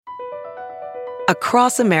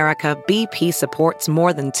Across America, BP supports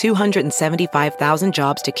more than 275,000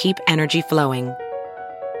 jobs to keep energy flowing.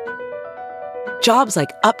 Jobs like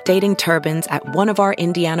updating turbines at one of our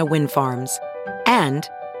Indiana wind farms and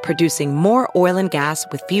producing more oil and gas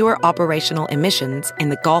with fewer operational emissions in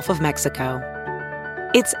the Gulf of Mexico.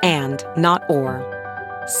 It's and, not or.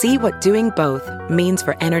 See what doing both means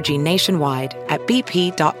for energy nationwide at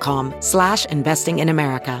bp.com/investing in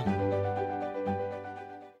America.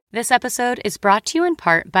 This episode is brought to you in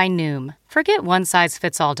part by Noom. Forget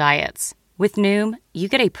one-size-fits-all diets. With Noom, you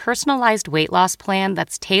get a personalized weight loss plan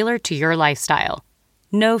that's tailored to your lifestyle.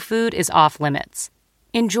 No food is off limits.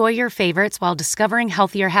 Enjoy your favorites while discovering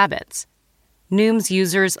healthier habits. Noom's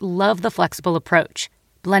users love the flexible approach,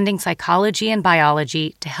 blending psychology and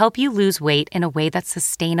biology to help you lose weight in a way that's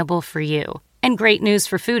sustainable for you. And great news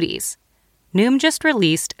for foodies. Noom just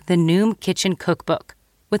released the Noom Kitchen Cookbook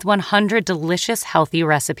with 100 delicious, healthy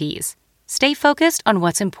recipes. Stay focused on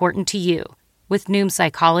what's important to you with Noom's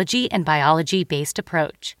psychology and biology-based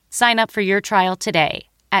approach. Sign up for your trial today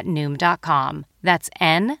at Noom.com. That's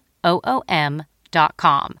NOOM.com.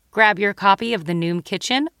 Grab your copy of the Noom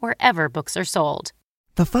Kitchen wherever books are sold.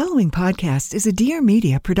 The following podcast is a Dear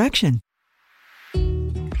Media production.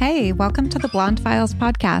 Hey, welcome to the Blonde Files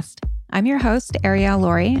podcast. I'm your host, Arielle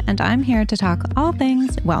Laurie, and I'm here to talk all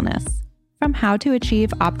things wellness. From how to achieve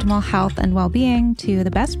optimal health and well-being to the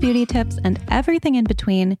best beauty tips and everything in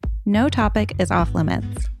between, no topic is off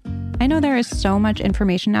limits. I know there is so much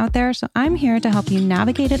information out there, so I'm here to help you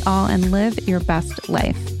navigate it all and live your best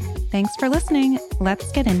life. Thanks for listening.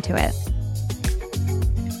 Let's get into it.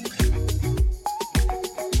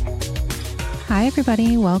 Hi,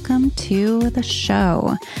 everybody. Welcome to the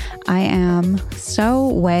show. I am so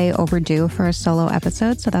way overdue for a solo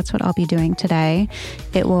episode, so that's what I'll be doing today.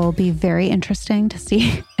 It will be very interesting to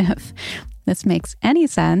see if this makes any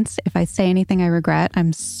sense. If I say anything I regret,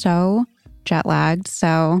 I'm so jet lagged.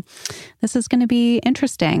 So this is going to be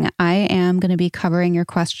interesting. I am going to be covering your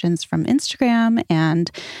questions from Instagram, and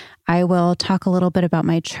I will talk a little bit about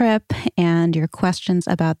my trip and your questions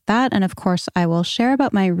about that. And of course, I will share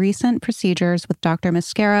about my recent procedures with Dr.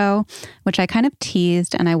 Mascaro, which I kind of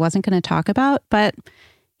teased and I wasn't going to talk about, but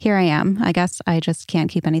here I am. I guess I just can't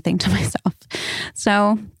keep anything to myself.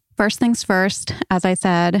 So first things first, as I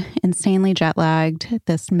said, insanely jet lagged.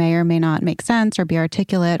 This may or may not make sense or be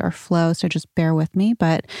articulate or flow, so just bear with me.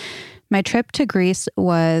 But my trip to Greece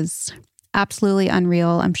was absolutely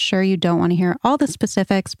unreal. I'm sure you don't want to hear all the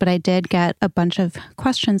specifics, but I did get a bunch of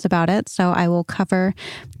questions about it, so I will cover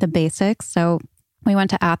the basics. So we went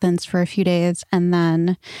to Athens for a few days, and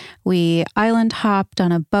then we island hopped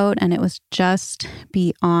on a boat, and it was just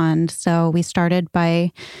beyond. So we started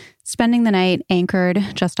by spending the night anchored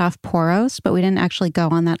just off Poros, but we didn't actually go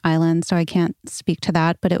on that island, so I can't speak to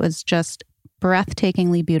that, but it was just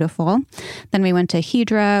breathtakingly beautiful. Then we went to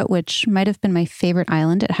Hydra, which might have been my favorite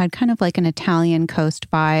island. It had kind of like an Italian coast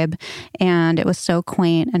vibe, and it was so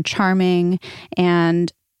quaint and charming,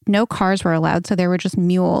 and no cars were allowed, so there were just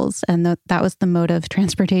mules, and that was the mode of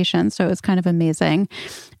transportation, so it was kind of amazing.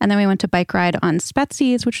 And then we went to bike ride on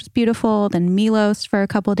Spetses, which was beautiful, then Milos for a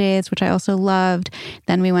couple days, which I also loved.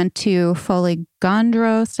 Then we went to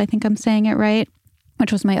Foligandros, I think I'm saying it right,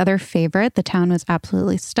 which was my other favorite. The town was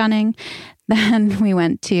absolutely stunning. Then we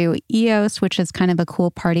went to Ios, which is kind of a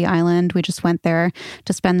cool party island. We just went there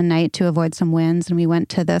to spend the night to avoid some winds. And we went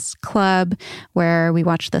to this club where we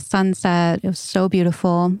watched the sunset. It was so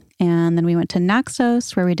beautiful. And then we went to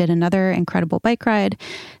Naxos, where we did another incredible bike ride.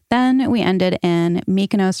 Then we ended in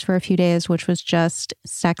Mykonos for a few days, which was just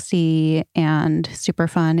sexy and super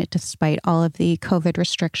fun despite all of the COVID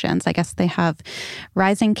restrictions. I guess they have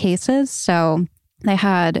rising cases, so they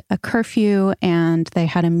had a curfew and they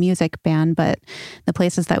had a music ban, but the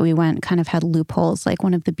places that we went kind of had loopholes. Like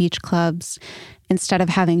one of the beach clubs, instead of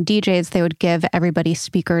having DJs, they would give everybody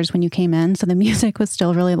speakers when you came in. So the music was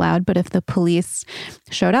still really loud, but if the police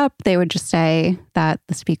showed up, they would just say that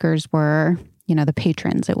the speakers were, the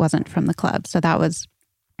patrons. It wasn't from the club. So that was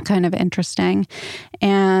kind of interesting.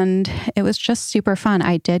 And it was just super fun.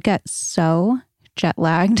 I did get so jet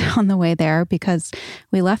lagged on the way there because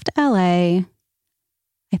we left LA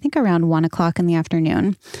I think around 1 o'clock in the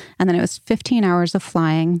afternoon. And then it was 15 hours of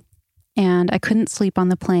flying and I couldn't sleep on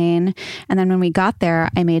the plane. And then when we got there,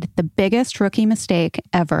 I made the biggest rookie mistake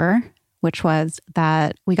ever, which was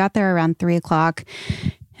that we got there around 3 o'clock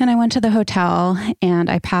and I went to the hotel and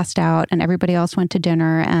I passed out and everybody else went to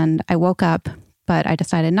dinner and I woke up, but I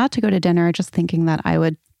decided not to go to dinner, just thinking that I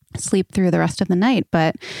would sleep through the rest of the night.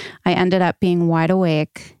 But I ended up being wide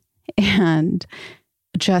awake and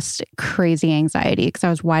just crazy anxiety because I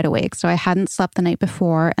was wide awake. So I hadn't slept the night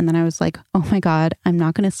before. And then I was like, oh my God, I'm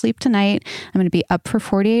not going to sleep tonight. I'm going to be up for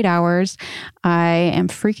 48 hours. I am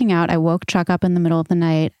freaking out. I woke Chuck up in the middle of the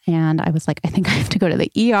night and I was like, I think I have to go to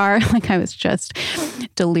the ER. Like I was just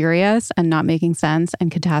delirious and not making sense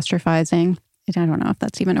and catastrophizing. I don't know if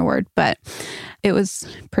that's even a word, but it was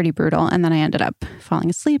pretty brutal. And then I ended up falling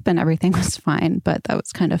asleep and everything was fine. But that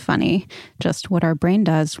was kind of funny, just what our brain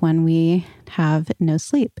does when we have no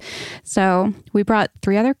sleep. So we brought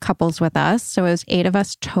 3 other couples with us. So it was 8 of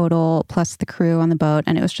us total, plus the crew on the boat.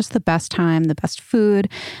 And it was just the best time, the best food,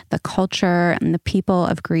 the culture, and the people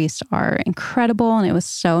of Greece are incredible. And it was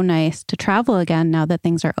so nice to travel again now that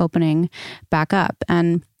things are opening back up.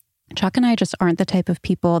 And Chuck and I just aren't the type of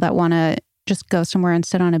people that want to just go somewhere and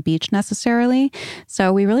sit on a beach necessarily.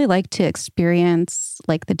 So we really like to experience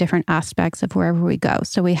like the different aspects of wherever we go.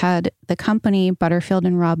 So we had the company, Butterfield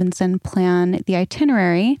and Robinson, plan the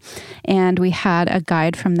itinerary. And we had a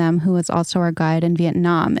guide from them who was also our guide in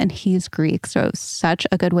Vietnam. And he's Greek. So it was such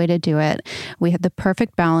a good way to do it. We had the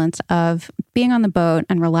perfect balance of being on the boat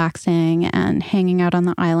and relaxing and hanging out on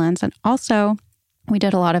the islands. And also we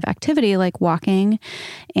did a lot of activity like walking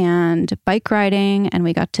and bike riding, and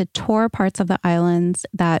we got to tour parts of the islands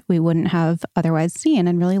that we wouldn't have otherwise seen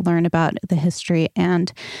and really learn about the history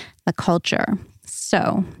and the culture.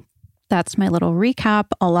 So that's my little recap.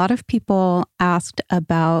 A lot of people asked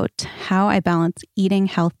about how I balance eating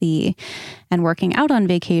healthy and working out on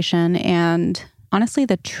vacation. And honestly,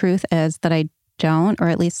 the truth is that I don't, or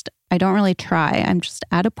at least I don't really try. I'm just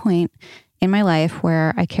at a point in my life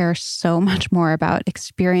where I care so much more about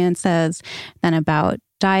experiences than about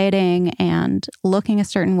dieting and looking a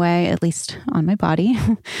certain way, at least on my body.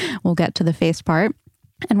 We'll get to the face part.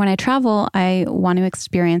 And when I travel, I want to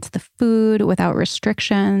experience the food without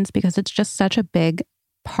restrictions because it's just such a big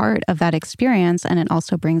part of that experience. And it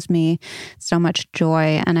also brings me so much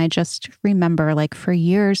joy. And I just remember like for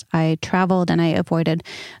years I traveled and I avoided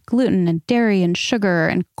gluten and dairy and sugar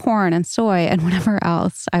and corn and soy and whatever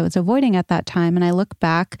else I was avoiding at that time. And I look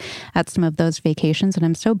back at some of those vacations and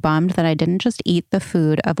I'm so bummed that I didn't just eat the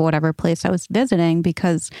food of whatever place I was visiting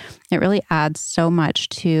because it really adds so much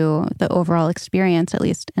to the overall experience, at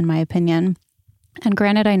least in my opinion. And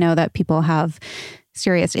granted, I know that people have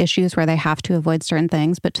serious issues where they have to avoid certain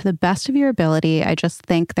things, but to the best of your ability, I just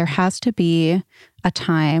think there has to be a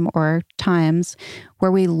time or times where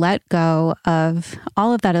we let go of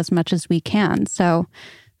all of that as much as we can. So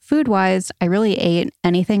food-wise, I really ate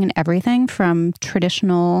anything and everything from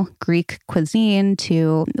traditional Greek cuisine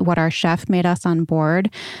to what our chef made us on board,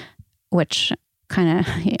 which kind of,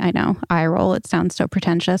 I know, eye roll. It sounds so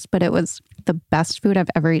pretentious, but it was the best food I've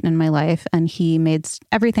ever eaten in my life. And he made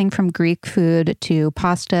everything from Greek food to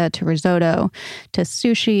pasta to risotto to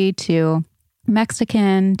sushi to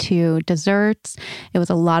Mexican to desserts. It was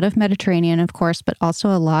a lot of Mediterranean, of course, but also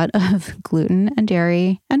a lot of gluten and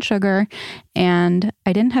dairy and sugar. And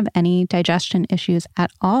I didn't have any digestion issues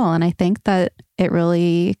at all. And I think that it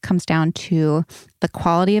really comes down to the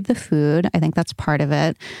quality of the food. I think that's part of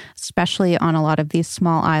it, especially on a lot of these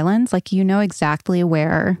small islands. Like, you know exactly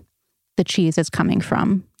where the cheese is coming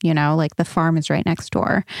from, you know, like the farm is right next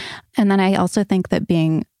door. And then I also think that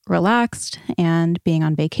being relaxed and being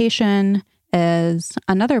on vacation is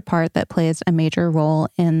another part that plays a major role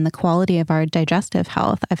in the quality of our digestive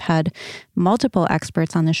health. I've had multiple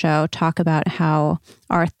experts on the show talk about how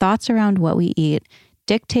our thoughts around what we eat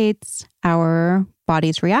dictates our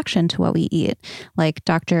body's reaction to what we eat. Like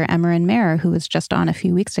Dr. Emmerin Mayer, who was just on a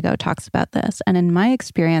few weeks ago, talks about this. And in my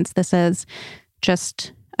experience, this is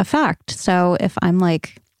just a fact. So if I'm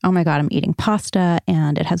like, oh my God, I'm eating pasta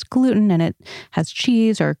and it has gluten and it has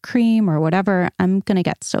cheese or cream or whatever, I'm going to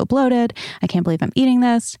get so bloated. I can't believe I'm eating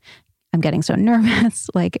this. I'm getting so nervous.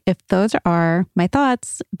 Like, if those are my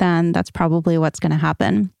thoughts, then that's probably what's going to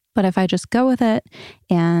happen. But if I just go with it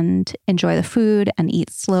and enjoy the food and eat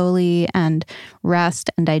slowly and rest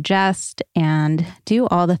and digest and do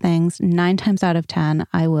all the things, 9 times out of 10,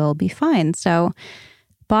 I will be fine. So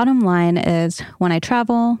bottom line is, when I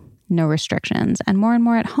travel, no restrictions, and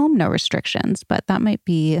more at home, no restrictions. But that might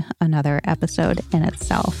be another episode in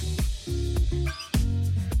itself.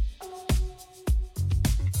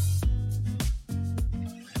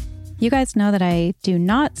 You guys know that I do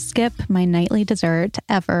not skip my nightly dessert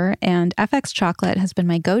ever, and FX chocolate has been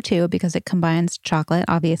my go-to because it combines chocolate,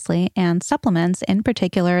 obviously, and supplements, in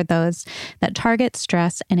particular those that target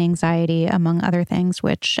stress and anxiety, among other things,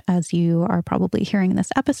 which, as you are probably hearing in this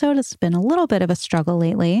episode, has been a little bit of a struggle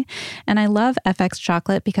lately. And I love FX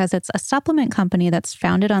chocolate because it's a supplement company that's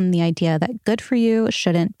founded on the idea that good for you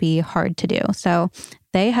shouldn't be hard to do. So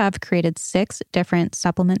they have created 6 different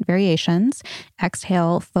supplement variations: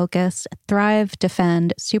 Exhale, Focus, Thrive,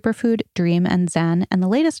 Defend, Superfood, Dream, and Zen. And the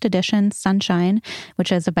latest edition, Sunshine,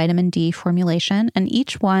 which is a vitamin D formulation. And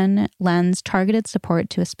each one lends targeted support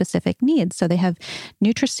to a specific need. So they have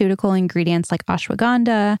nutraceutical ingredients like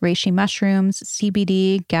ashwagandha, reishi mushrooms,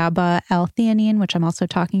 CBD, GABA, L-theanine, which I'm also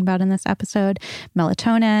talking about in this episode,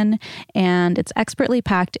 melatonin, and it's expertly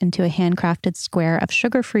packed into a handcrafted square of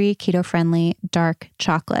sugar-free, keto-friendly, dark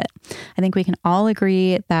chocolate. I think we can all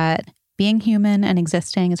agree that being human and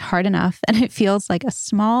existing is hard enough, and it feels like a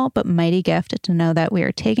small but mighty gift to know that we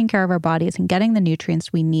are taking care of our bodies and getting the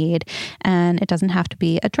nutrients we need, and it doesn't have to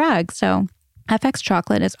be a drag. So FX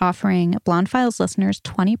Chocolate is offering Blonde Files listeners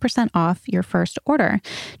 20% off your first order.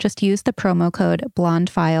 Just use the promo code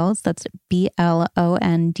BLONDEFILES, that's BLONDEFILES,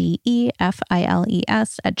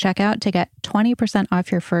 at checkout to get 20%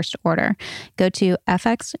 off your first order. Go to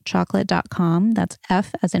fxchocolate.com, that's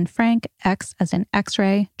F as in Frank, X as in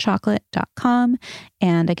X-ray, chocolate.com,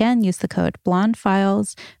 and again, use the code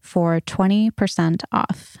BLONDEFILES for 20%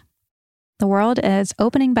 off. The world is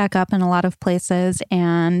opening back up in a lot of places,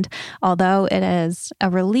 and although it is a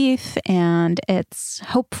relief and it's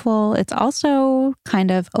hopeful, it's also kind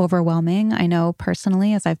of overwhelming. I know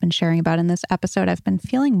personally, as I've been sharing about in this episode, I've been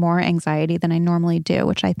feeling more anxiety than I normally do,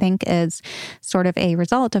 which I think is sort of a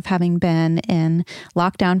result of having been in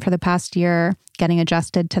lockdown for the past year, getting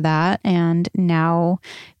adjusted to that, and now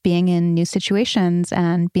being in new situations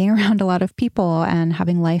and being around a lot of people and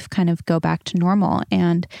having life kind of go back to normal.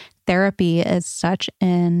 And therapy is such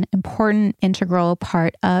an important, integral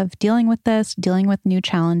part of dealing with this, dealing with new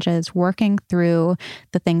challenges, working through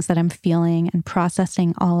the things that I'm feeling and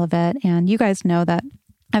processing all of it. And you guys know that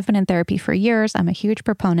I've been in therapy for years. I'm a huge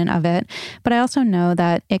proponent of it, but I also know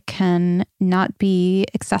that it can not be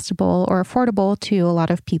accessible or affordable to a lot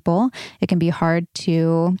of people. It can be hard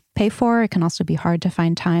to pay for. It can also be hard to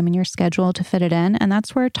find time in your schedule to fit it in. And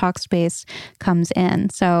that's where Talkspace comes in.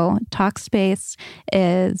 So Talkspace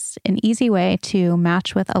is an easy way to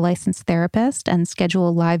match with a licensed therapist and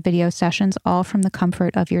schedule live video sessions all from the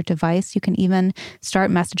comfort of your device. You can even start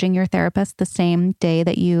messaging your therapist the same day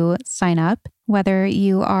that you sign up. Whether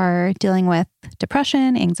you are dealing with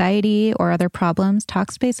depression, anxiety, or other problems,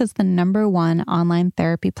 Talkspace is the #1 online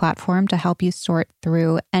therapy platform to help you sort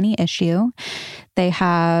through any issue. They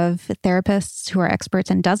have therapists who are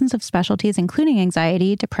experts in dozens of specialties, including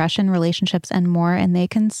anxiety, depression, relationships, and more, and they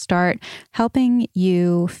can start helping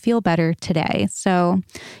you feel better today. So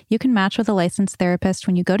you can match with a licensed therapist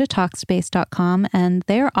when you go to Talkspace.com, and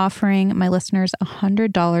they're offering my listeners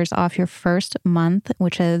 $100 off your first month,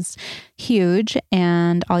 which is huge.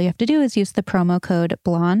 And all you have to do is use the promo code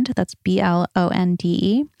BLONDE, that's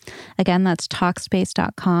BLONDE. Again, that's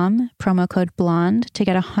Talkspace.com, promo code BLONDE to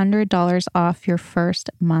get $100 off your first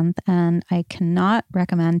month. And I cannot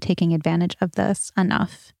recommend taking advantage of this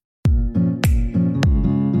enough.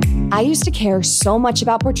 I used to care so much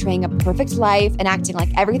about portraying a perfect life and acting like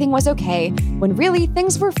everything was okay, when really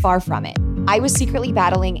things were far from it. I was secretly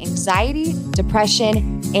battling anxiety,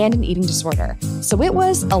 depression, and an eating disorder. So it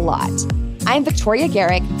was a lot. I'm Victoria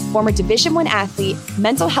Garrick, former Division I athlete,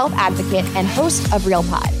 mental health advocate, and host of Real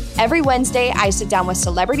Pod. Every Wednesday, I sit down with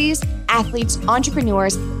celebrities, athletes,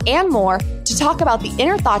 entrepreneurs, and more to talk about the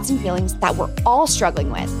inner thoughts and feelings that we're all struggling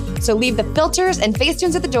with. So leave the filters and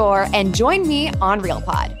Facetunes at the door and join me on Real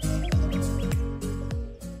Pod.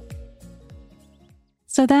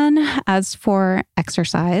 So then, as for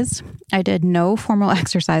exercise, I did no formal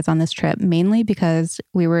exercise on this trip, mainly because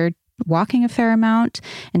we were walking a fair amount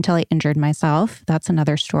until I injured myself. That's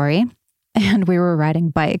another story. And we were riding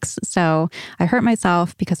bikes. So I hurt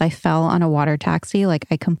myself because I fell on a water taxi. Like,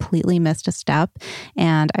 I completely missed a step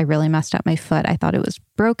and I really messed up my foot. I thought it was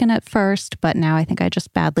broken at first, but now I think I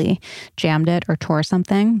just badly jammed it or tore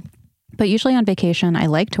something. But usually on vacation, I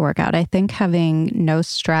like to work out. I think having no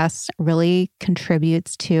stress really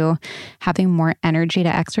contributes to having more energy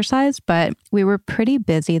to exercise. But we were pretty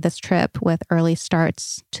busy this trip with early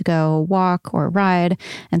starts to go walk or ride.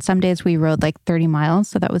 And some days we rode like 30 miles.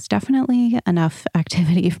 So that was definitely enough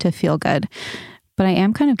activity to feel good. But I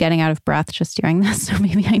am kind of getting out of breath just doing this. So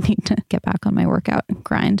maybe I need to get back on my workout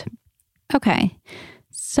grind. Okay.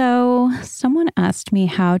 So someone asked me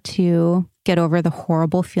how to get over the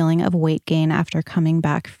horrible feeling of weight gain after coming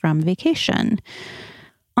back from vacation.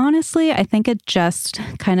 Honestly, I think it just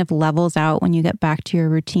kind of levels out when you get back to your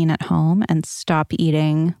routine at home and stop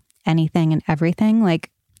eating anything and everything. Like,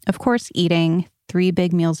 of course, eating 3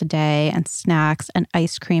 big meals a day and snacks and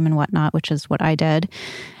ice cream and whatnot, which is what I did,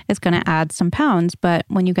 is going to add some pounds. But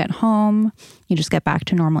when you get home, you just get back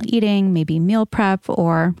to normal eating, maybe meal prep,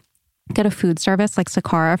 or get a food service like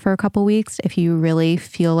Sakara for a couple weeks if you really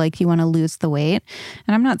feel like you want to lose the weight.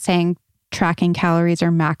 And I'm not saying tracking calories or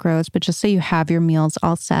macros, but just so you have your meals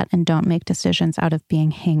all set and don't make decisions out of being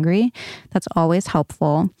hangry. That's always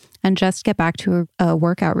helpful. And just get back to a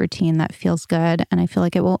workout routine that feels good. And I feel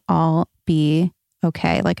like it will all be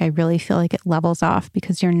okay. Like I really feel like it levels off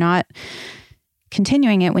because you're not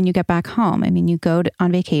continuing it when you get back home. I mean, you go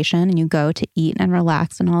on vacation and you go to eat and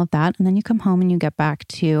relax and all of that. And then you come home and you get back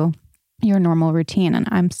to your normal routine. And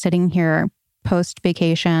I'm sitting here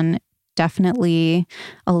post-vacation, definitely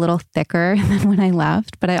a little thicker than when I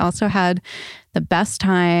left, but I also had the best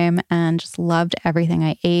time and just loved everything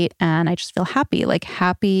I ate. And I just feel happy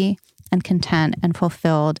and content and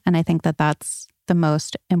fulfilled. And I think that that's the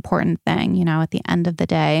most important thing, you know, at the end of the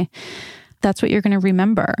day, that's what you're going to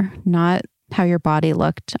remember, not how your body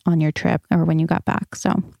looked on your trip or when you got back.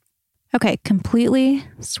 So, okay, completely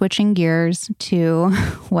switching gears to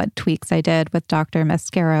what tweaks I did with Dr.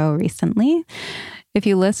 Mascaro recently. If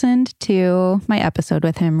you listened to my episode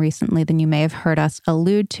with him recently, then you may have heard us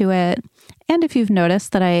allude to it. And if you've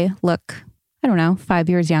noticed that I look, 5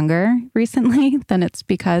 years younger recently, then it's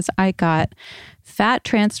because I got fat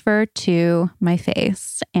transfer to my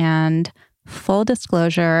face. And full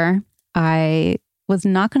disclosure, I was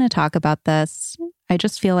not going to talk about this. I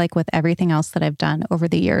just feel like with everything else that I've done over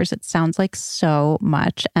the years, it sounds like so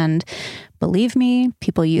much. And believe me,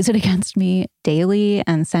 people use it against me daily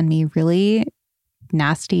and send me really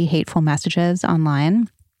nasty, hateful messages online.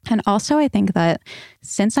 And also, I think that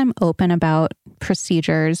since I'm open about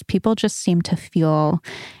procedures, people just seem to feel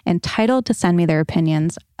entitled to send me their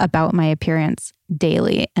opinions about my appearance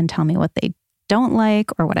daily and tell me what they don't like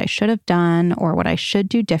or what I should have done or what I should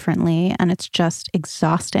do differently. And it's just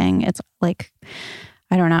exhausting. It's like,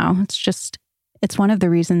 I don't know. It's one of the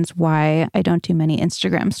reasons why I don't do many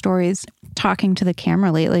Instagram stories talking to the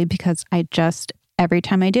camera lately, because every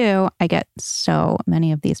time I do, I get so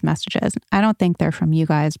many of these messages. I don't think they're from you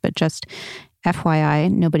guys, but just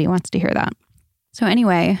FYI, nobody wants to hear that. So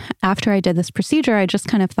anyway, after I did this procedure, I just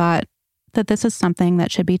kind of thought that this is something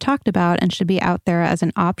that should be talked about and should be out there as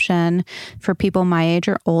an option for people my age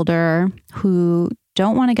or older who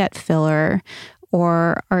don't want to get filler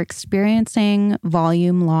or are experiencing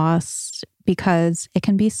volume loss, because it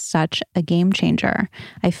can be such a game changer.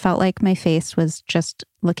 I felt like my face was just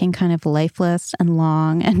looking kind of lifeless and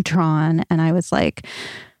long and drawn. And I was like,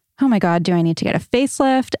 oh my God, do I need to get a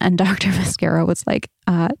facelift? And Dr. Mascaro was like,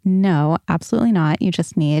 no, absolutely not. You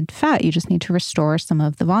just need fat. You just need to restore some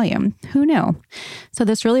of the volume. Who knew? So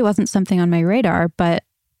this really wasn't something on my radar, but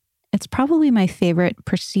it's probably my favorite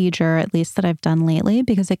procedure, at least that I've done lately,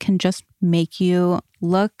 because it can just make you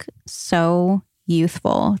look so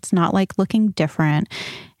youthful. It's not like looking different.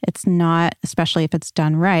 It's not, especially if it's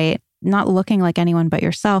done right, not looking like anyone but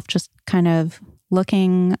yourself, just kind of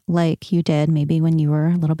looking like you did maybe when you were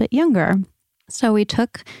a little bit younger. So we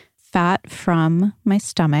took fat from my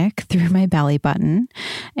stomach through my belly button,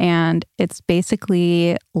 and it's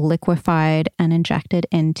basically liquefied and injected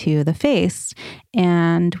into the face.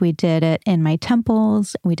 And we did it in my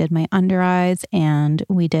temples, we did my under eyes, and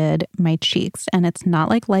we did my cheeks. And it's not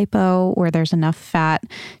like lipo where there's enough fat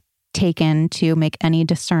taken to make any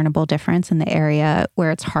discernible difference in the area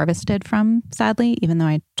where it's harvested from, sadly, even though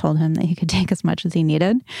I told him that he could take as much as he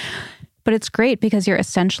needed. But it's great because you're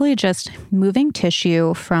essentially just moving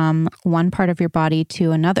tissue from one part of your body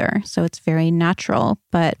to another. So it's very natural.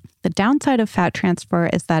 But the downside of fat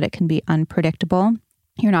transfer is that it can be unpredictable.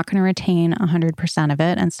 You're not going to retain 100% of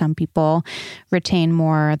it. And some people retain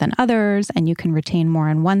more than others, and you can retain more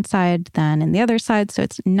on one side than in the other side. So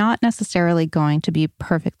it's not necessarily going to be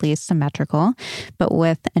perfectly symmetrical, but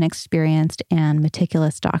with an experienced and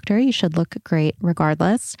meticulous doctor, you should look great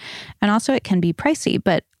regardless. And also it can be pricey,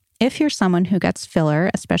 but if you're someone who gets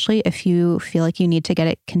filler, especially if you feel like you need to get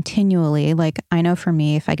it continually, like I know for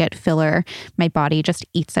me, if I get filler, my body just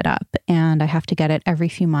eats it up and I have to get it every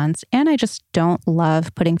few months. And I just don't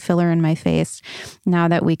love putting filler in my face now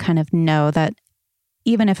that we kind of know that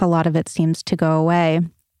even if a lot of it seems to go away,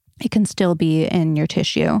 it can still be in your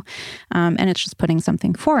tissue. And it's just putting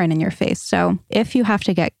something foreign in your face. So if you have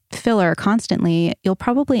to get filler constantly, you'll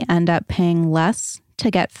probably end up paying less to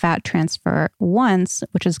get fat transfer once,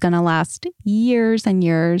 which is going to last years and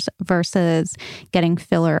years, versus getting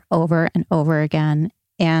filler over and over again.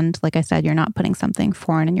 And like I said, you're not putting something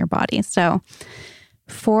foreign in your body. So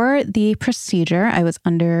for the procedure, I was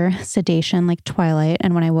under sedation like Twilight.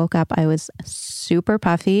 And when I woke up, I was super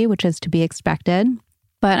puffy, which is to be expected.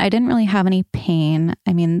 but I didn't really have any pain.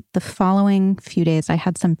 I mean, the following few days, I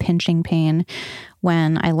had some pinching pain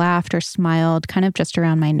when I laughed or smiled, kind of just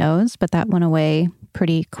around my nose, but that went away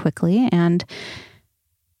pretty quickly. And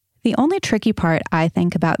the only tricky part, I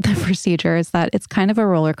think, about the procedure is that it's kind of a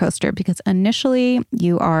roller coaster because initially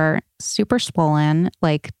you are super swollen,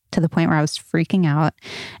 like to the point where I was freaking out.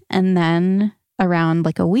 And then around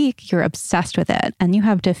like a week, you're obsessed with it and you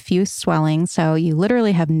have diffuse swelling. So you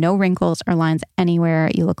literally have no wrinkles or lines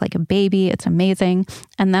anywhere. You look like a baby. It's amazing.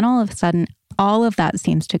 And then all of a sudden, all of that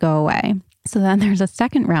seems to go away. So then there's a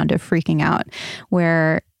second round of freaking out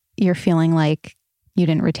where you're feeling like you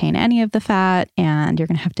didn't retain any of the fat and you're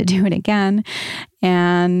going to have to do it again.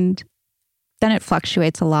 And then it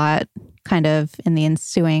fluctuates a lot kind of in the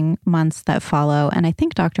ensuing months that follow. And I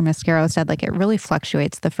think Dr. Mascaro said like it really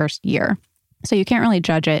fluctuates the first year. So you can't really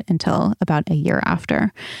judge it until about a year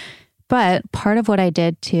after. But part of what I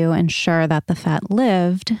did to ensure that the fat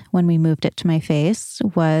lived when we moved it to my face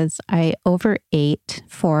was I overate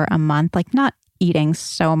for a month, like not eating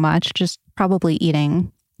so much, just probably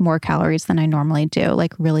eating more calories than I normally do,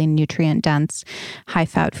 like really nutrient dense, high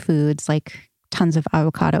fat foods, like tons of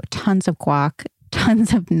avocado, tons of guac,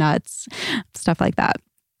 tons of nuts, stuff like that.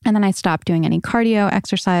 And then I stopped doing any cardio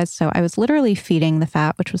exercise. So I was literally feeding the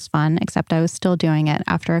fat, which was fun, except I was still doing it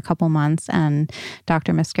after a couple months. And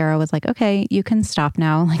Dr. Mascaro was like, okay, you can stop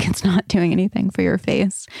now. Like it's not doing anything for your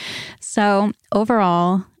face. So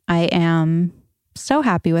overall, I am so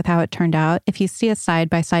happy with how it turned out. If you see a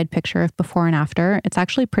side-by-side picture of before and after, it's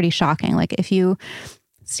actually pretty shocking. Like if you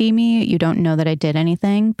see me, you don't know that I did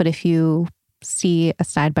anything, but if you see a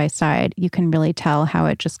side-by-side, you can really tell how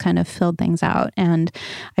it just kind of filled things out. And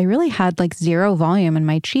I really had like zero volume in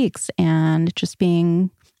my cheeks, and just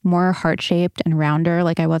being more heart-shaped and rounder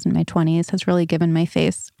like I was in my 20s has really given my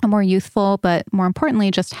face a more youthful, but more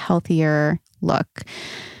importantly, just healthier look.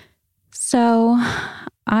 So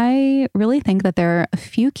I really think that there are a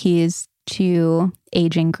few keys to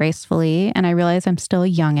aging gracefully. And I realize I'm still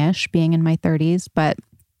youngish being in my 30s, but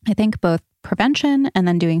I think both prevention and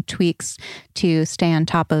then doing tweaks to stay on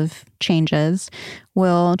top of changes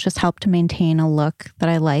will just help to maintain a look that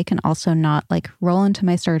I like, and also not like roll into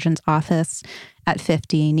my surgeon's office at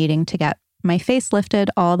 50 needing to get my face lifted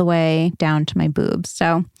all the way down to my boobs.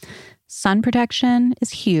 So sun protection is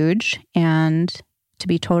huge. And to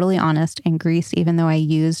be totally honest, in Greece, even though I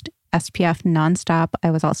used SPF nonstop, I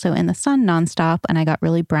was also in the sun nonstop and I got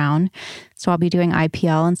really brown. So I'll be doing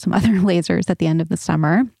IPL and some other lasers at the end of the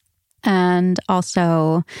summer. And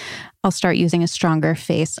also, I'll start using a stronger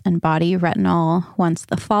face and body retinol once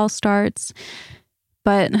the fall starts.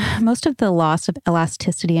 But most of the loss of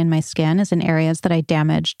elasticity in my skin is in areas that I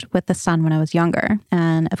damaged with the sun when I was younger.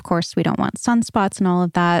 And of course, we don't want sunspots and all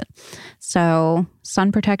of that. So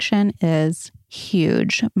sun protection is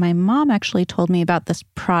huge. My mom actually told me about this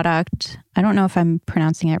product. I don't know if I'm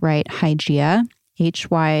pronouncing it right. Hygiea,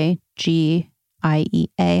 Hygiea,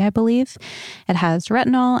 I believe. It has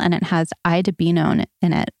retinol and it has idebenone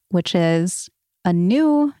in it, which is a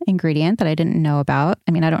new ingredient that I didn't know about.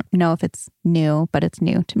 I mean, I don't know if it's new, but it's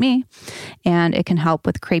new to me. And it can help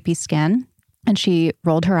with crepey skin. And she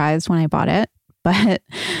rolled her eyes when I bought it, but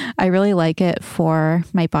I really like it for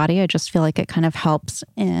my body. I just feel like it kind of helps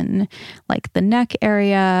in like the neck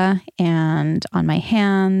area and on my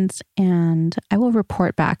hands. And I will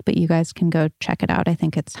report back, but you guys can go check it out. I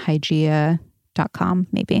think it's Hygiea.com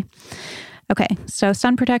maybe. Okay, so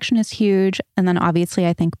sun protection is huge. And then obviously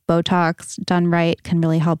I think Botox done right can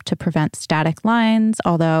really help to prevent static lines,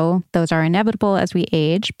 although those are inevitable as we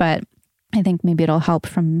age, but I think maybe it'll help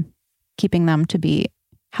from keep them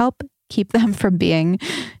from being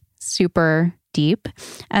super deep.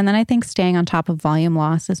 And then I think staying on top of volume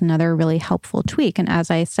loss is another really helpful tweak. And as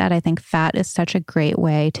I said, I think fat is such a great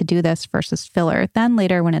way to do this versus filler. Then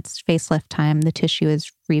later when it's facelift time, the tissue is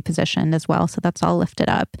repositioned as well. So that's all lifted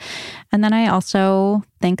up. And then I also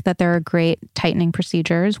think that there are great tightening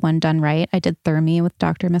procedures when done right. I did Thermi with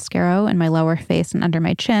Dr. Mascaro in my lower face and under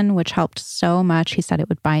my chin, which helped so much. He said it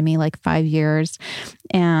would buy me like 5 years.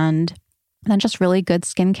 And then just really good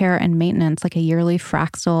skincare and maintenance, like a yearly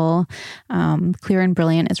Fraxel. Clear and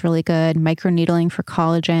Brilliant is really good. Microneedling for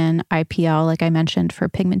collagen, IPL, like I mentioned, for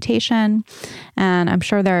pigmentation. And I'm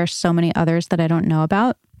sure there are so many others that I don't know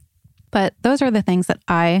about. But those are the things that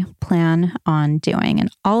I plan on doing. And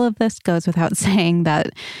all of this goes without saying that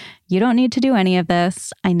you don't need to do any of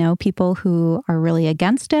this. I know people who are really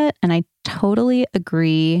against it, and I totally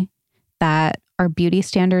agree that our beauty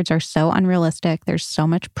standards are so unrealistic. There's so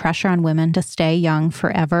much pressure on women to stay young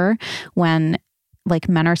forever when like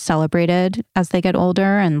men are celebrated as they get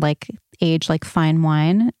older, and like age like fine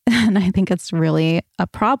wine. And I think it's really a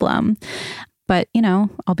problem. But,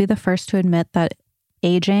 I'll be the first to admit that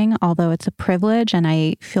aging, although it's a privilege and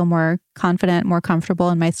I feel more confident, more comfortable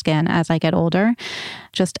in my skin as I get older,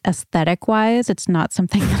 just aesthetic wise, it's not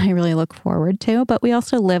something that I really look forward to. But we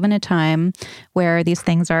also live in a time where these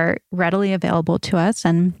things are readily available to us.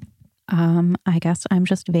 And I guess I'm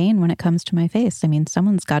just vain when it comes to my face. I mean,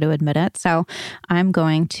 someone's got to admit it. So I'm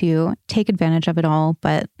going to take advantage of it all.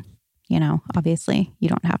 But, obviously you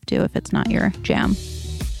don't have to if it's not your jam.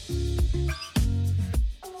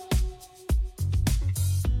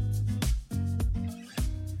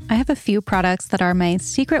 I have a few products that are my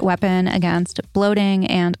secret weapon against bloating,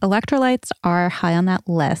 and electrolytes are high on that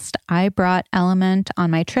list. I brought Element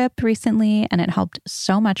on my trip recently, and it helped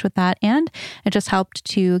so much with that. And it just helped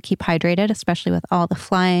to keep hydrated, especially with all the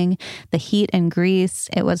flying, the heat and grease.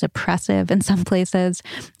 It was oppressive in some places.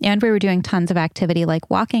 And we were doing tons of activity like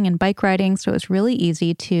walking and bike riding. So it was really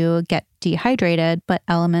easy to get dehydrated, but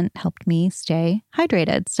Element helped me stay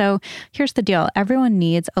hydrated. So here's the deal. Everyone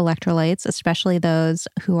needs electrolytes, especially those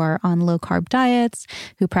who are on low carb diets,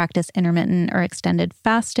 who practice intermittent or extended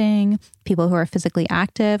fasting, people who are physically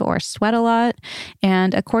active or sweat a lot.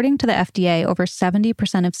 And according to the FDA, over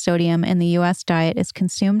 70% of sodium in the US diet is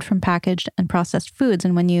consumed from packaged and processed foods.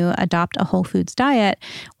 And when you adopt a whole foods diet,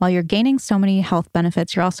 while you're gaining so many health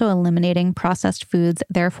benefits, you're also eliminating processed foods,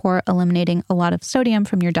 therefore eliminating a lot of sodium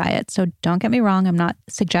from your diet. So don't get me wrong, I'm not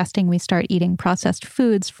suggesting we start eating processed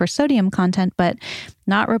foods for sodium content, but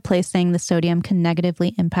not replacing the sodium can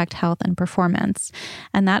negatively impact health and performance.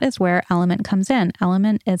 And that is where Element comes in.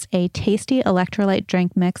 Element is a tasty electrolyte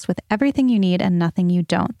drink mix with everything you need and nothing you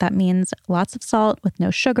don't. That means lots of salt with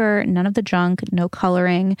no sugar, none of the junk, no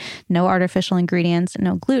coloring, no artificial ingredients,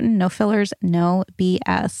 no gluten, no fillers, no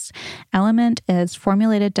BS. Element is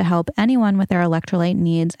formulated to help anyone with their electrolyte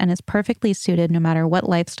needs and is perfectly suited no matter what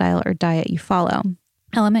lifestyle or diet you follow.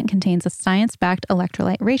 Element contains a science-backed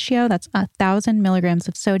electrolyte ratio that's 1,000 milligrams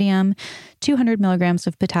of sodium, 200 milligrams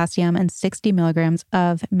of potassium, and 60 milligrams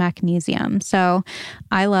of magnesium. So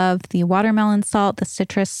I love the watermelon salt, the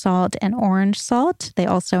citrus salt, and orange salt. They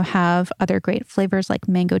also have other great flavors like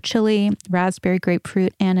mango chili, raspberry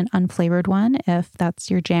grapefruit, and an unflavored one if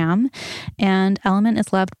that's your jam. And Element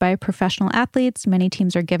is loved by professional athletes. Many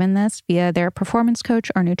teams are given this via their performance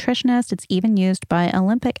coach or nutritionist. It's even used by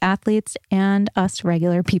Olympic athletes and us regular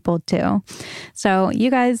people too. So you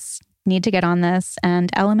guys need to get on this, and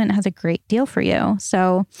Element has a great deal for you.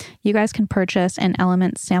 So you guys can purchase an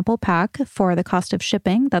Element sample pack for the cost of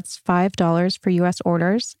shipping. That's $5 for US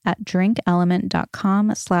orders at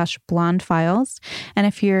drinkelement.com/blondefiles. And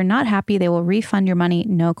if you're not happy, they will refund your money,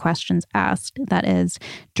 no questions asked. That is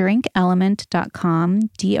drinkelement.com,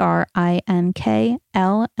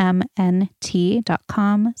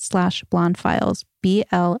 drinklmnt.com/blondefiles.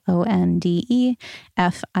 BLONDEFILES.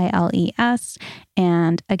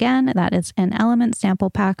 And again, that is an Element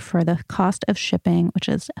sample pack for the cost of shipping, which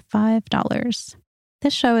is $5.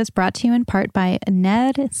 This show is brought to you in part by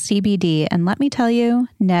Ned CBD. And let me tell you,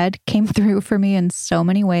 Ned came through for me in so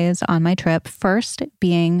many ways on my trip. First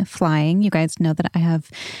being flying. You guys know that I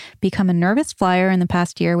have become a nervous flyer in the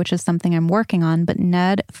past year, which is something I'm working on. But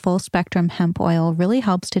Ned Full Spectrum Hemp Oil really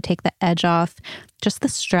helps to take the edge off just the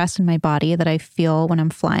stress in my body that I feel when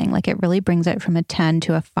I'm flying. Like it really brings it from a 10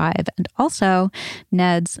 to a 5. And also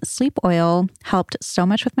Ned's sleep oil helped so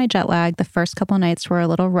much with my jet lag. The first couple nights were a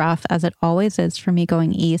little rough, as it always is for me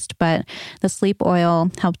going east, but the sleep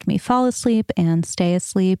oil helped me fall asleep and stay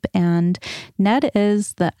asleep. And Ned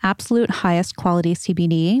is the absolute highest quality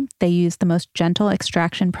CBD. They use the most gentle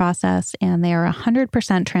extraction process, and they are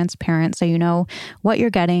 100% transparent. So you know what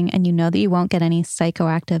you're getting, and you know that you won't get any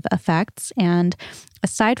psychoactive effects. And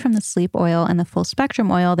aside from the sleep oil and the full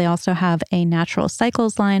spectrum oil, they also have a natural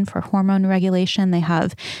cycles line for hormone regulation. They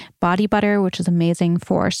have body butter, which is amazing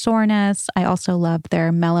for soreness. I also love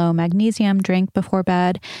their mellow magnesium drink before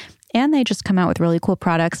bed. And they just come out with really cool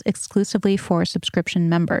products exclusively for subscription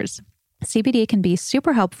members. CBD can be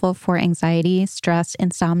super helpful for anxiety, stress,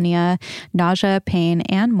 insomnia, nausea, pain,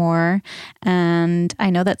 and more. And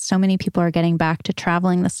I know that so many people are getting back to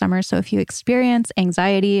traveling this summer. So if you experience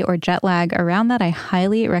anxiety or jet lag around that, I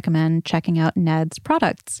highly recommend checking out Ned's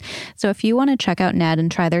products. So if you want to check out Ned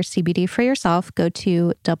and try their CBD for yourself, go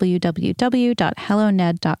to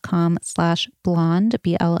www.helloned.com/blonde,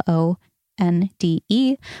 BLONDE,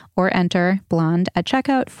 or enter blonde at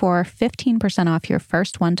checkout for 15% off your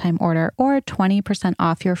first one-time order or 20%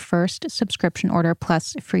 off your first subscription order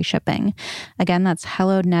plus free shipping. Again, that's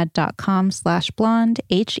helloned.com/blonde,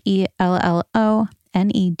 HELLONED.com/blonde.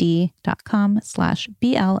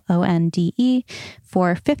 ned.com/BLONDE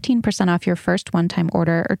for 15% off your first one-time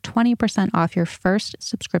order or 20% off your first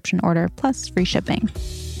subscription order plus free shipping.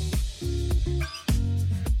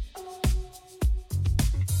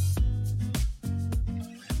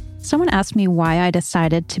 Someone asked me why I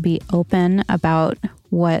decided to be open about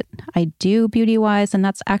what I do beauty-wise, and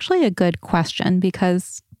that's actually a good question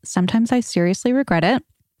because sometimes I seriously regret it,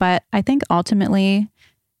 but I think ultimately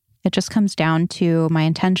it just comes down to my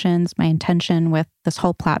intentions, my intention with this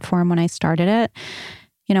whole platform when I started it.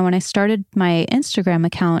 You know, when I started my Instagram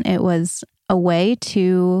account, it was a way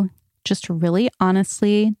to just really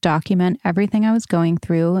honestly document everything I was going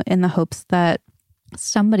through in the hopes that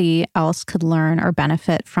somebody else could learn or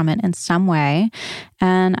benefit from it in some way.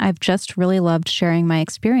 And I've just really loved sharing my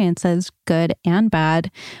experiences, good and bad,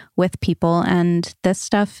 with people. And this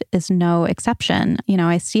stuff is no exception. You know,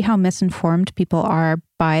 I see how misinformed people are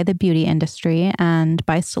by the beauty industry and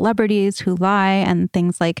by celebrities who lie, and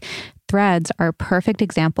things like Threads are a perfect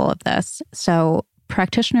example of this. So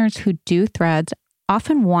practitioners who do Threads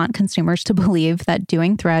often want consumers to believe that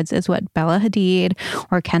doing Threads is what Bella Hadid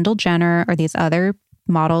or Kendall Jenner or these other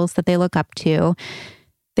models that they look up to.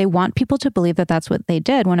 They want people to believe that that's what they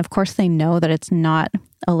did, when of course they know that it's not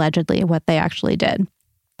allegedly what they actually did.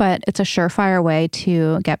 But it's a surefire way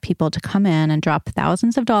to get people to come in and drop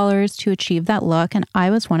thousands of dollars to achieve that look. And I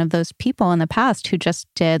was one of those people in the past who just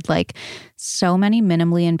did like so many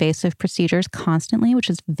minimally invasive procedures constantly, which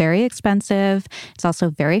is very expensive. It's also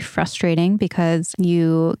very frustrating because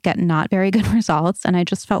you get not very good results. And I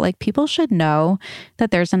just felt like people should know that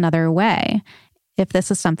there's another way if this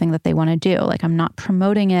is something that they want to do. Like, I'm not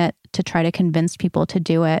promoting it to try to convince people to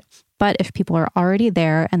do it. But if people are already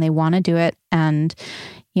there and they want to do it and,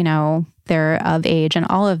 you know, they're of age and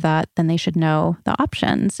all of that, then they should know the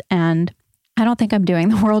options. And I don't think I'm doing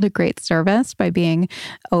the world a great service by being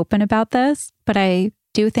open about this, but I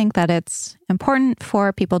do think that it's important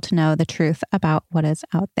for people to know the truth about what is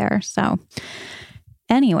out there. So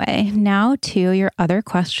anyway, now to your other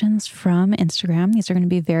questions from Instagram. These are going to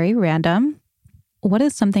be very random. What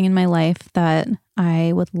is something in my life that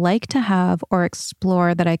I would like to have or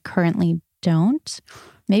explore that I currently don't?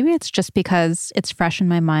 Maybe it's just because it's fresh in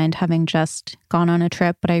my mind, having just gone on a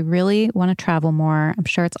trip, but I really want to travel more. I'm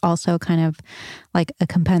sure it's also kind of like a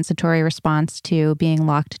compensatory response to being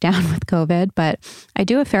locked down with COVID, but I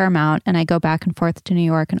do a fair amount and I go back and forth to New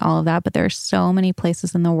York and all of that. But there are so many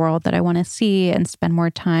places in the world that I want to see and spend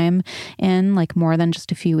more time in, like more than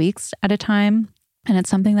just a few weeks at a time. And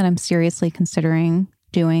it's something that I'm seriously considering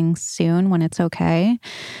doing soon when it's okay.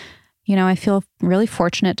 You know, I feel really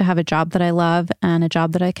fortunate to have a job that I love and a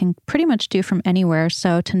job that I can pretty much do from anywhere.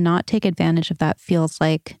 So to not take advantage of that feels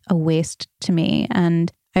like a waste to me.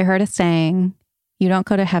 And I heard a saying, you don't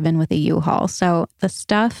go to heaven with a U-Haul. So the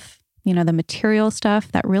stuff, you know, the material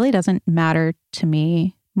stuff, that really doesn't matter to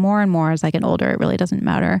me. More and more as I get older, it really doesn't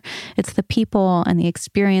matter. It's the people and the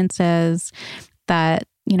experiences that,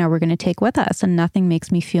 you know, we're going to take with us. And nothing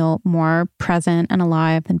makes me feel more present and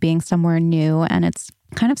alive than being somewhere new. And it's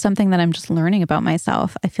kind of something that I'm just learning about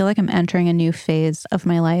myself. I feel like I'm entering a new phase of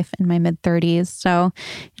my life in my mid-30s. So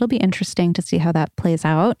it'll be interesting to see how that plays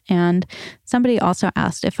out. And somebody also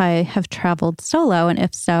asked if I have traveled solo, and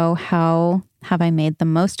if so, how have I made the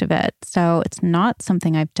most of it? So it's not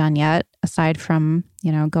something I've done yet, aside from,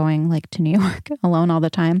 you know, going like to New York alone all the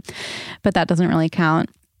time, but that doesn't really count.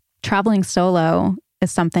 Traveling solo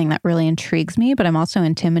is something that really intrigues me, but I'm also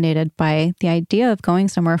intimidated by the idea of going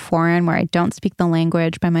somewhere foreign where I don't speak the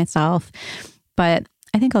language by myself. But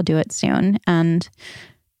I think I'll do it soon. And,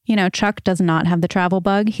 you know, Chuck does not have the travel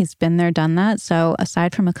bug. He's been there, done that. So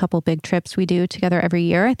aside from a couple big trips we do together every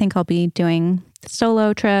year, I think I'll be doing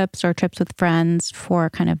solo trips or trips with friends for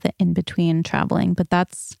kind of the in-between traveling. But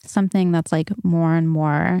that's something that's like more and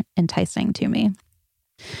more enticing to me.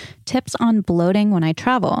 Tips on bloating when I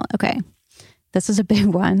travel. Okay. This is a big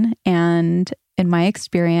one. And in my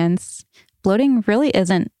experience, bloating really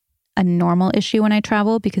isn't a normal issue when I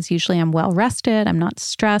travel because usually I'm well rested. I'm not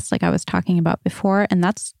stressed like I was talking about before. And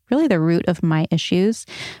that's really the root of my issues.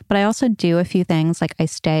 But I also do a few things, like I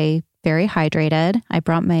stay very hydrated. I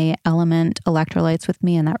brought my Element electrolytes with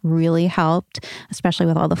me, and that really helped, especially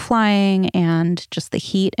with all the flying and just the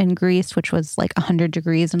heat in Greece, which was like 100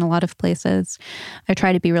 degrees in a lot of places. I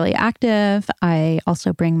try to be really active. I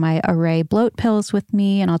also bring my Array bloat pills with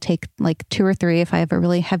me, and I'll take like 2 or 3 if I have a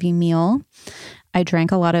really heavy meal. I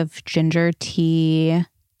drank a lot of ginger tea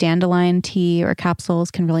dandelion tea or capsules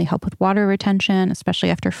can really help with water retention, especially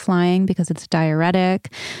after flying because it's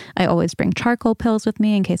diuretic. I always bring charcoal pills with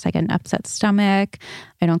me in case I get an upset stomach.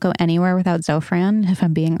 I don't go anywhere without Zofran, if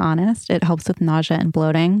I'm being honest. It helps with nausea and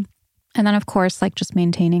bloating. And then, of course, like just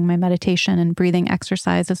maintaining my meditation and breathing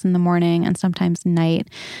exercises in the morning and sometimes night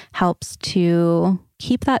helps to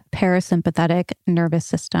keep that parasympathetic nervous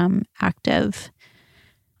system active.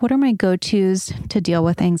 What are my go-tos to deal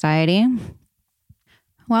with anxiety?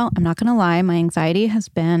 Well, I'm not going to lie, my anxiety has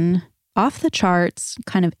been off the charts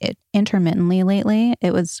kind of intermittently lately.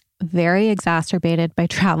 It was very exacerbated by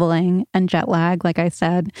traveling and jet lag, like I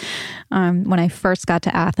said. When I first got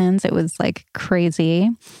to Athens, it was like crazy.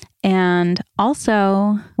 And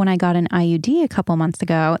also, when I got an IUD a couple months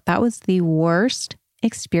ago, that was the worst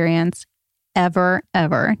experience ever.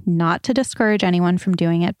 Not to discourage anyone from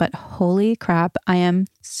doing it, but holy crap, I am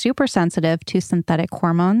super sensitive to synthetic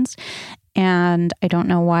hormones. And I don't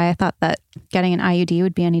know why I thought that getting an IUD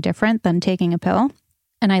would be any different than taking a pill.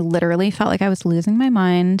 And I literally felt like I was losing my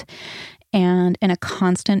mind and in a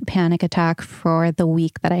constant panic attack for the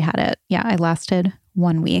week that I had it. Yeah, I lasted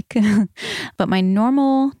 1 week. But my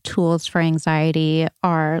normal tools for anxiety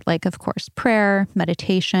are like, of course, prayer,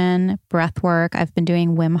 meditation, breath work. I've been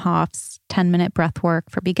doing Wim Hof's 10-minute breath work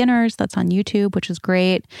for beginners. That's on YouTube, which is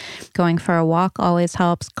great. Going for a walk always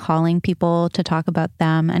helps. Calling people to talk about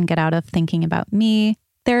them and get out of thinking about me.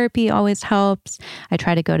 Therapy always helps. I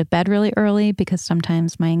try to go to bed really early because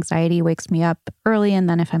sometimes my anxiety wakes me up early. And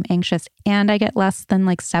then if I'm anxious and I get less than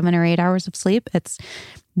like 7 or 8 hours of sleep, it's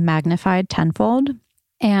magnified tenfold.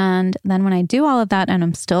 And then when I do all of that and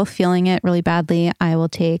I'm still feeling it really badly, I will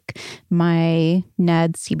take my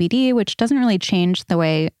NED CBD, which doesn't really change the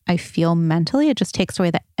way I feel mentally. It just takes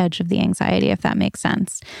away the edge of the anxiety, if that makes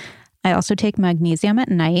sense. I also take magnesium at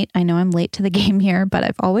night. I know I'm late to the game here, but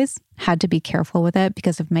I've always had to be careful with it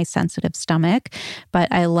because of my sensitive stomach.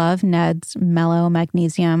 But I love Ned's Mellow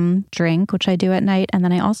Magnesium drink, which I do at night. And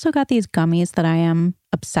then I also got these gummies that I am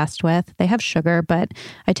obsessed with. They have sugar, but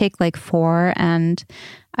I take like 4 and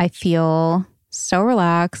I feel so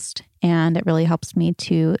relaxed and it really helps me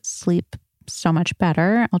to sleep so much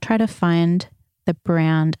better. I'll try to find the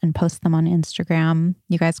brand and post them on Instagram.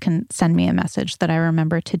 You guys can send me a message that I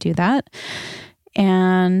remember to do that.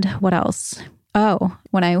 And what else? Oh,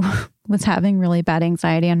 when I was having really bad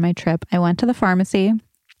anxiety on my trip, I went to the pharmacy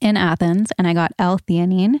in Athens and I got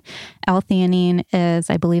L-theanine. L-theanine is,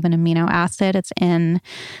 I believe, an amino acid. It's in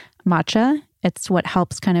matcha. It's what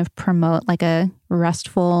helps kind of promote like a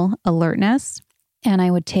restful alertness. And I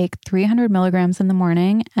would take 300 milligrams in the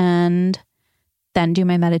morning and then do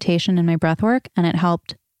my meditation and my breath work. And it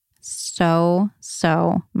helped so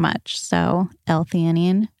much. So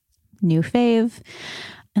L-theanine, new fave.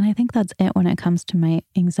 And I think that's it when it comes to my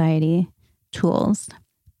anxiety tools.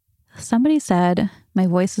 Somebody said, my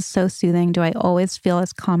voice is so soothing. Do I always feel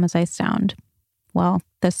as calm as I sound? Well,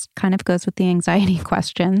 this kind of goes with the anxiety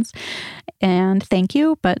questions. And thank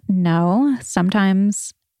you, but no,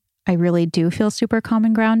 sometimes I really do feel super calm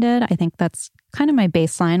and grounded. I think that's kind of my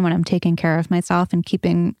baseline when I'm taking care of myself and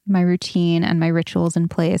keeping my routine and my rituals in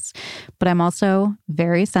place. But I'm also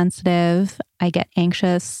very sensitive. I get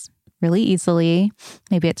anxious really easily.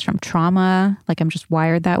 Maybe it's from trauma, like I'm just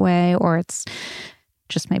wired that way, or it's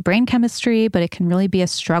just my brain chemistry, but it can really be a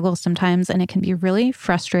struggle sometimes. And it can be really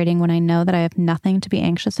frustrating when I know that I have nothing to be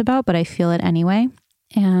anxious about, but I feel it anyway.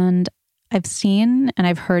 And I've seen and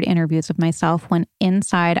I've heard interviews of myself when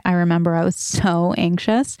inside I remember I was so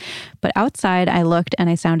anxious, but outside I looked and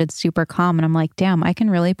I sounded super calm and I'm like, damn, I can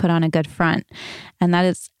really put on a good front. And that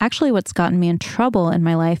is actually what's gotten me in trouble in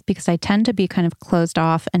my life because I tend to be kind of closed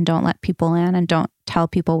off and don't let people in and don't tell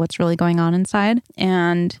people what's really going on inside.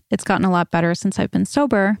 And it's gotten a lot better since I've been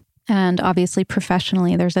sober. And obviously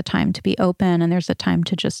professionally, there's a time to be open and there's a time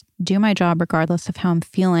to just do my job regardless of how I'm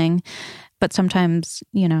feeling. But sometimes,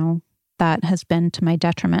 you know, that has been to my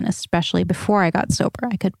detriment, especially before I got sober.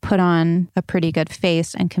 I could put on a pretty good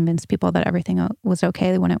face and convince people that everything was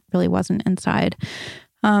okay when it really wasn't inside.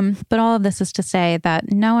 But all of this is to say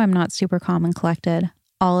that no, I'm not super calm and collected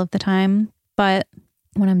all of the time. But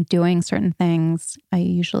when I'm doing certain things, I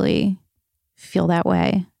usually feel that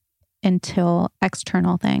way until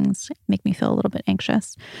external things make me feel a little bit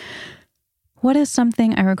anxious. What is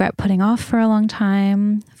something I regret putting off for a long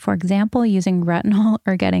time? For example, using retinol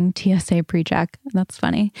or getting TSA pre-check. That's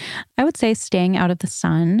funny. I would say staying out of the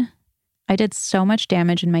sun. I did so much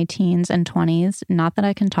damage in my teens and 20s. Not that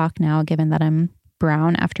I can talk now, given that I'm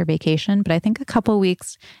brown after vacation, but I think a couple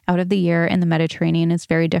weeks out of the year in the Mediterranean is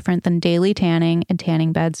very different than daily tanning and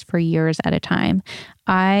tanning beds for years at a time.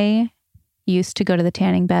 I used to go to the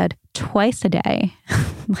tanning bed twice a day.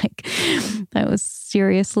 Like, that was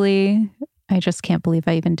seriously, I just can't believe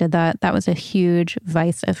I even did that. That was a huge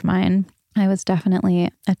vice of mine. I was definitely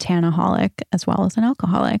a tanaholic as well as an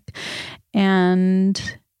alcoholic. And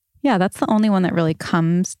yeah, that's the only one that really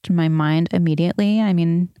comes to my mind immediately. I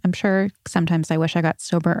mean, I'm sure sometimes I wish I got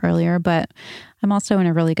sober earlier, but I'm also in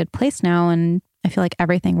a really good place now. And I feel like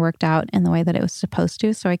everything worked out in the way that it was supposed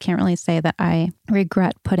to. So I can't really say that I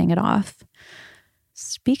regret putting it off.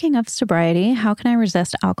 Speaking of sobriety, how can I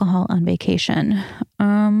resist alcohol on vacation?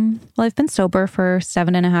 Well, I've been sober for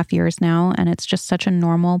 7.5 years now, and it's just such a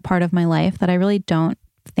normal part of my life that I really don't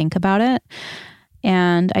think about it.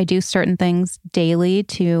 And I do certain things daily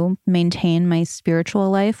to maintain my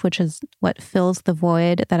spiritual life, which is what fills the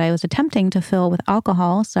void that I was attempting to fill with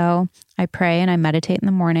alcohol. So I pray and I meditate in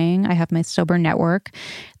the morning. I have my sober network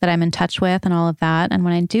that I'm in touch with and all of that. And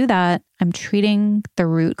when I do that, I'm treating the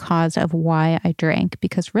root cause of why I drank,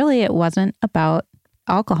 because really it wasn't about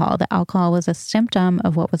alcohol. The alcohol was a symptom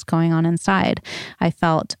of what was going on inside. I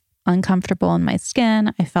felt uncomfortable in my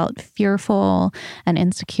skin. I felt fearful and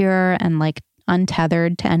insecure and like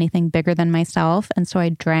untethered to anything bigger than myself. And so I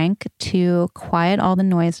drank to quiet all the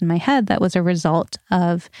noise in my head that was a result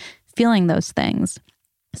of feeling those things.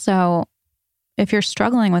 So if you're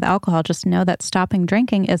struggling with alcohol, just know that stopping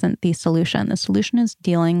drinking isn't the solution. The solution is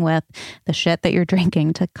dealing with the shit that you're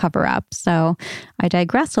drinking to cover up. So I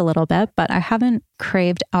digress a little bit, but I haven't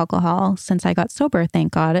craved alcohol since I got sober,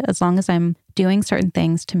 thank God, as long as I'm doing certain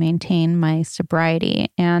things to maintain my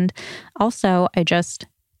sobriety. And also, I just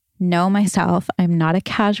know myself. I'm not a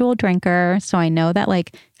casual drinker. So I know that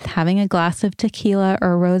like having a glass of tequila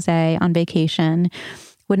or rosé on vacation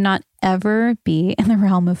would not ever be in the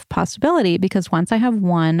realm of possibility, because once I have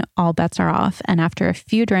one, all bets are off. And after a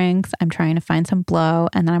few drinks, I'm trying to find some blow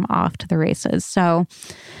and then I'm off to the races. So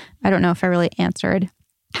I don't know if I really answered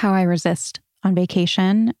how I resist on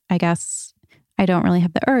vacation. I guess I don't really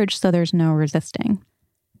have the urge, so there's no resisting.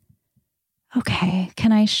 Okay,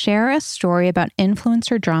 can I share a story about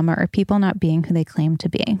influencer drama or people not being who they claim to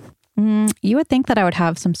be? You would think that I would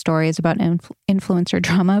have some stories about influencer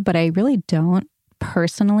drama, but I really don't.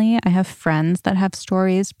 Personally, I have friends that have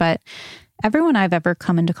stories, but everyone I've ever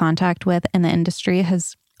come into contact with in the industry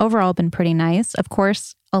has overall been pretty nice. Of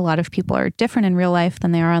course, a lot of people are different in real life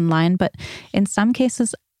than they are online, but in some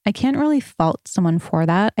cases, I can't really fault someone for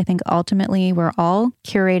that. I think ultimately we're all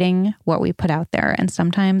curating what we put out there, and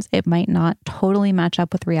sometimes it might not totally match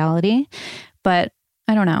up with reality, but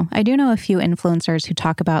I don't know. I do know a few influencers who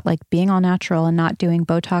talk about like being all natural and not doing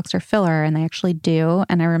Botox or filler, and they actually do.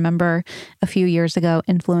 And I remember a few years ago,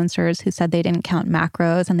 influencers who said they didn't count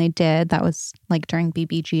macros, and they did. That was like during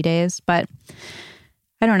BBG days. But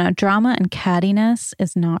I don't know. Drama and cattiness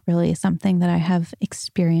is not really something that I have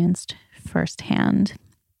experienced firsthand.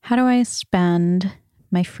 How do I spend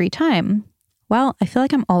my free time? Well, I feel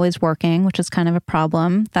like I'm always working, which is kind of a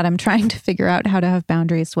problem that I'm trying to figure out how to have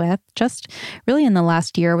boundaries with. Just really in the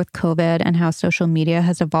last year with COVID and how social media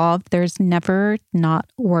has evolved, there's never not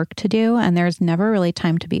work to do, and there's never really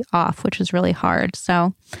time to be off, which is really hard.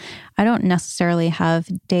 So I don't necessarily have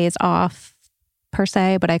days off per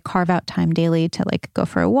se, but I carve out time daily to like go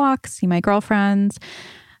for a walk, see my girlfriends,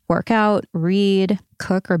 work out, read,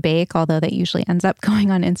 cook or bake, although that usually ends up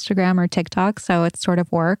going on Instagram or TikTok. So it's sort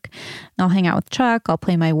of work. I'll hang out with Chuck. I'll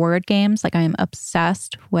play my word games. Like I am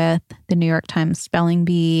obsessed with the New York Times spelling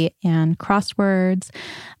bee and crosswords.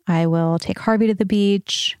 I will take Harvey to the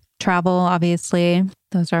beach, travel, obviously.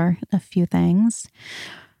 Those are a few things.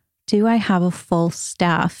 Do I have a full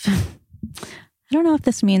staff? I don't know if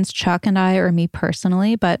this means Chuck and I or me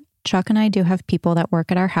personally, but Chuck and I do have people that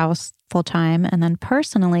work at our house full time. And then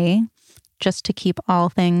personally, just to keep all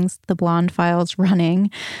things The Blonde Files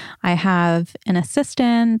running, I have an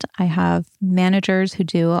assistant. I have managers who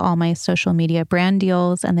do all my social media brand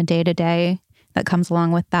deals and the day-to-day that comes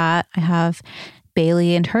along with that. I have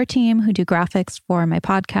Bailey and her team who do graphics for my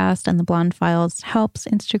podcast and The Blonde Files helps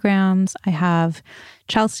Instagrams. I have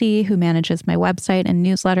Chelsea who manages my website and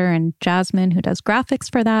newsletter, and Jasmine who does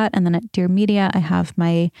graphics for that. And then at Dear Media, I have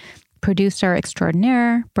my producer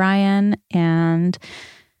extraordinaire, Brian, and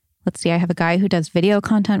let's see, I have a guy who does video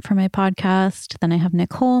content for my podcast. Then I have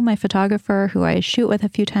Nicole, my photographer, who I shoot with a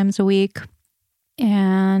few times a week.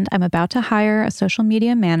 And I'm about to hire a social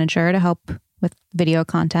media manager to help with video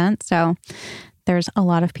content. So there's a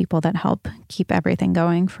lot of people that help keep everything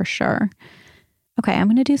going for sure. Okay, I'm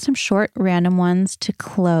going to do some short random ones to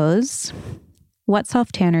close. What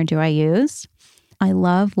self-tanner do I use? I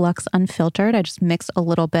love Luxe Unfiltered. I just mix a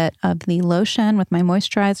little bit of the lotion with my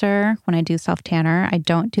moisturizer when I do self-tanner. I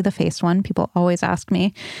don't do the face one. People always ask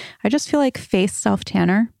me. I just feel like face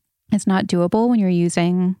self-tanner is not doable when you're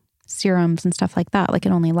using serums and stuff like that. Like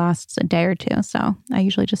it only lasts a day or two. So I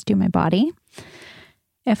usually just do my body.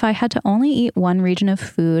 If I had to only eat one region of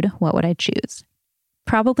food, what would I choose?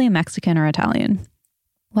 Probably Mexican or Italian.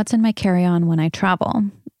 What's in my carry-on when I travel?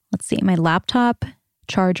 Let's see, my laptop,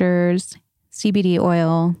 chargers, CBD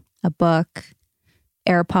oil, a book,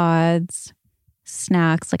 AirPods,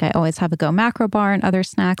 snacks. Like I always have a Go Macro bar and other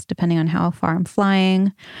snacks depending on how far I'm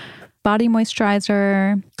flying. Body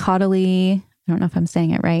moisturizer, Caudalie. I don't know if I'm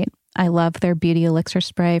saying it right. I love their Beauty Elixir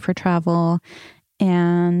spray for travel.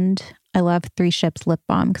 And I love 3 Ships lip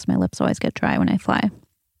balm because my lips always get dry when I fly.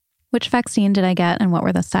 Which vaccine did I get and what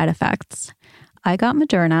were the side effects? I got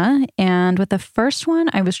Moderna, and with the first one,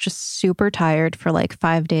 I was just super tired for like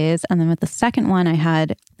 5 days. And then with the second one, I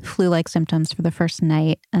had flu-like symptoms for the first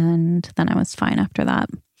night, and then I was fine after that.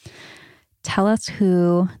 Tell us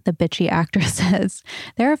who the bitchy actress is.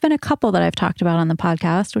 There have been a couple that I've talked about on the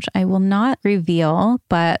podcast, which I will not reveal,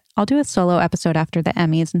 but I'll do a solo episode after the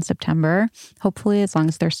Emmys in September, hopefully as long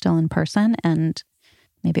as they're still in person, and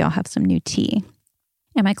maybe I'll have some new tea.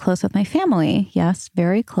 Am I close with my family? Yes,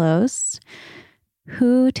 very close.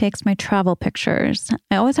 Who takes my travel pictures?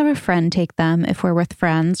 I always have a friend take them if we're with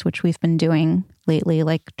friends, which we've been doing lately,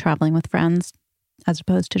 like traveling with friends, as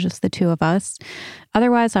opposed to just the two of us.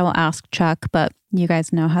 Otherwise, I will ask Chuck, but you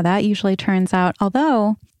guys know how that usually turns out.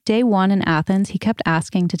 Although, day one in Athens, he kept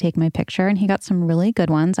asking to take my picture, and he got some really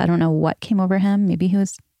good ones. I don't know what came over him. Maybe he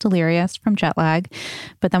was delirious from jet lag.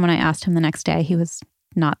 But then when I asked him the next day, he was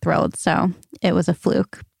not thrilled. So it was a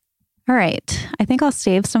fluke. All right. I think I'll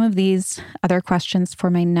save some of these other questions for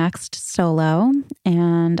my next solo.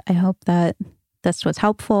 And I hope that this was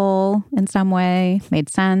helpful in some way, made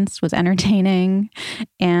sense, was entertaining.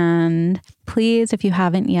 And please, if you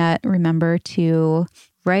haven't yet, remember to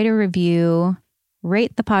write a review,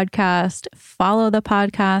 rate the podcast, follow the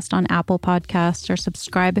podcast on Apple Podcasts, or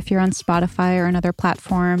subscribe if you're on Spotify or another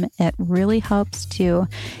platform. It really helps to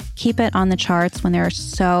keep it on the charts when there are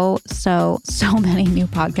so many new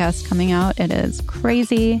podcasts coming out. It is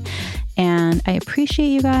crazy. And I appreciate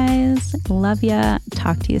you guys. Love ya.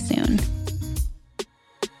 Talk to you soon.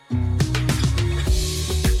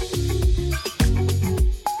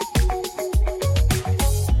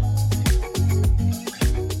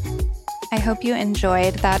 I hope you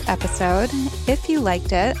enjoyed that episode. If you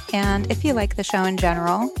liked it, and if you like the show in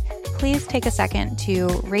general, please take a second to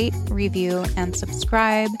rate, review, and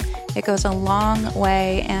subscribe. It goes a long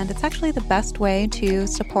way, and it's actually the best way to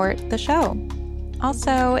support the show.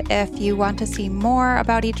 Also, if you want to see more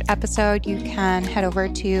about each episode, you can head over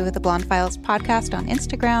to the Blonde Files podcast on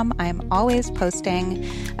Instagram. I'm always posting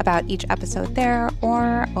about each episode there,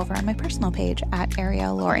 or over on my personal page at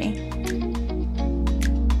Ariel Laurie.